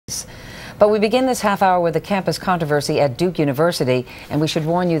But we begin this half hour with a campus controversy at Duke University, and we should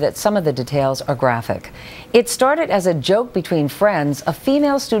warn you that some of the details are graphic. It started as a joke between friends, a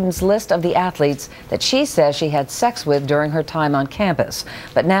female student's list of the athletes that she says she had sex with during her time on campus.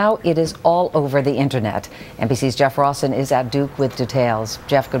 But now it is all over the internet. NBC's Jeff Rawson is at Duke with details.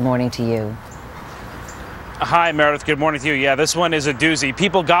 Jeff, good morning to you. Hi, Meredith. Good morning to you. Yeah, this one is a doozy.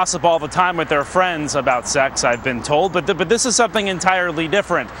 People gossip all the time with their friends about sex, I've been told, but this is something entirely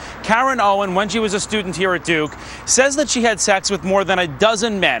different. Karen Owen, when she was a student here at Duke, says that she had sex with more than a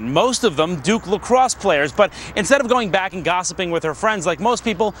dozen men, most of them Duke lacrosse players. But instead of going back and gossiping with her friends like most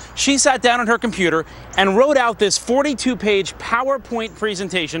people, she sat down on her computer and wrote out this 42-page PowerPoint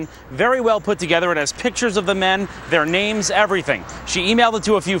presentation, very well put together. It has pictures of the men, their names, everything. She emailed it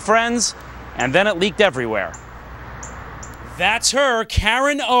to a few friends, and then it leaked everywhere. That's her,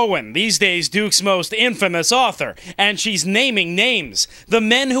 Karen Owen, these days Duke's most infamous author, and she's naming names, the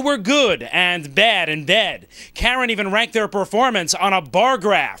men who were good and bad in bed. Karen even ranked their performance on a bar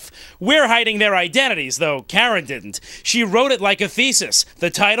graph. We're hiding their identities, though Karen didn't. She wrote it like a thesis. The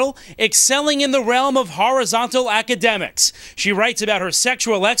title, Excelling in the Realm of Horizontal Academics. She writes about her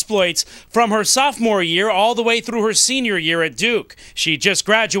sexual exploits from her sophomore year all the way through her senior year at Duke. She just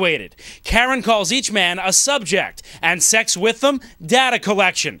graduated. Karen calls each man a subject, and sex with them, data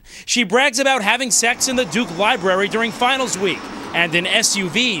collection. She brags about having sex in the Duke library during finals week and in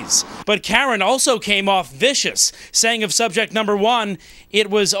SUVs. But Karen also came off vicious, saying of subject number one, it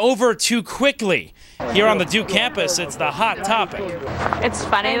was over too quickly. Here on the Duke campus, it's the hot topic. It's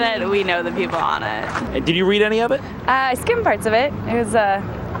funny that we know the people on it. Did you read any of it? I skimmed parts of it. It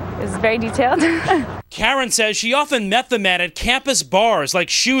was very detailed. Karen says she often met the men at campus bars like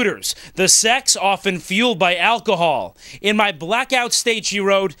shooters, the sex often fueled by alcohol. In my blackout state, she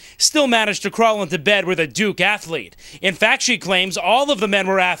wrote, still managed to crawl into bed with a Duke athlete. In fact, she claims all of the men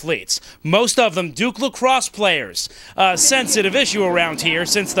were athletes, most of them Duke lacrosse players. A sensitive issue around here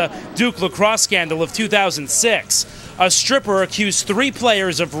since the Duke lacrosse scandal of 2006. A stripper accused 3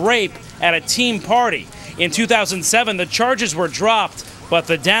 players of rape at a team party. In 2007, the charges were dropped, but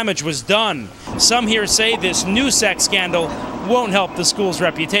the damage was done. Some here say this new sex scandal won't help the school's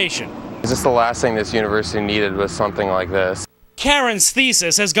reputation. Is this the last thing this university needed was something like this? Karen's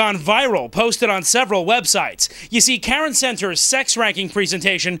thesis has gone viral, posted on several websites. You see, Karen sent her sex ranking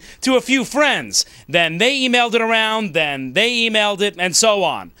presentation to a few friends. Then they emailed it around, then they emailed it, and so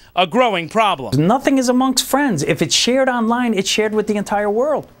on. A growing problem. Nothing is amongst friends. If it's shared online, it's shared with the entire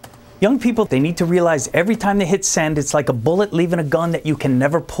world. Young people, they need to realize every time they hit send, it's like a bullet leaving a gun that you can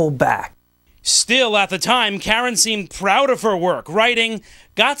never pull back. Still, at the time, Karen seemed proud of her work, writing,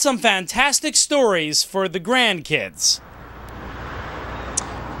 got some fantastic stories for the grandkids.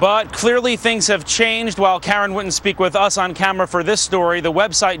 But clearly things have changed. While Karen wouldn't speak with us on camera for this story, the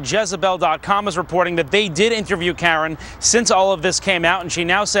website Jezebel.com is reporting that they did interview Karen since all of this came out, and she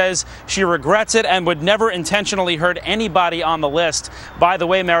now says she regrets it and would never intentionally hurt anybody on the list. By the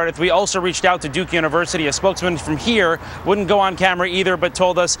way, Meredith, we also reached out to Duke University. A spokesman from here wouldn't go on camera either, but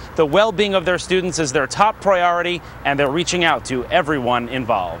told us the well-being of their students is their top priority, and they're reaching out to everyone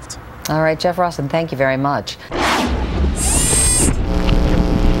involved. All right, Jeff Rawson, thank you very much.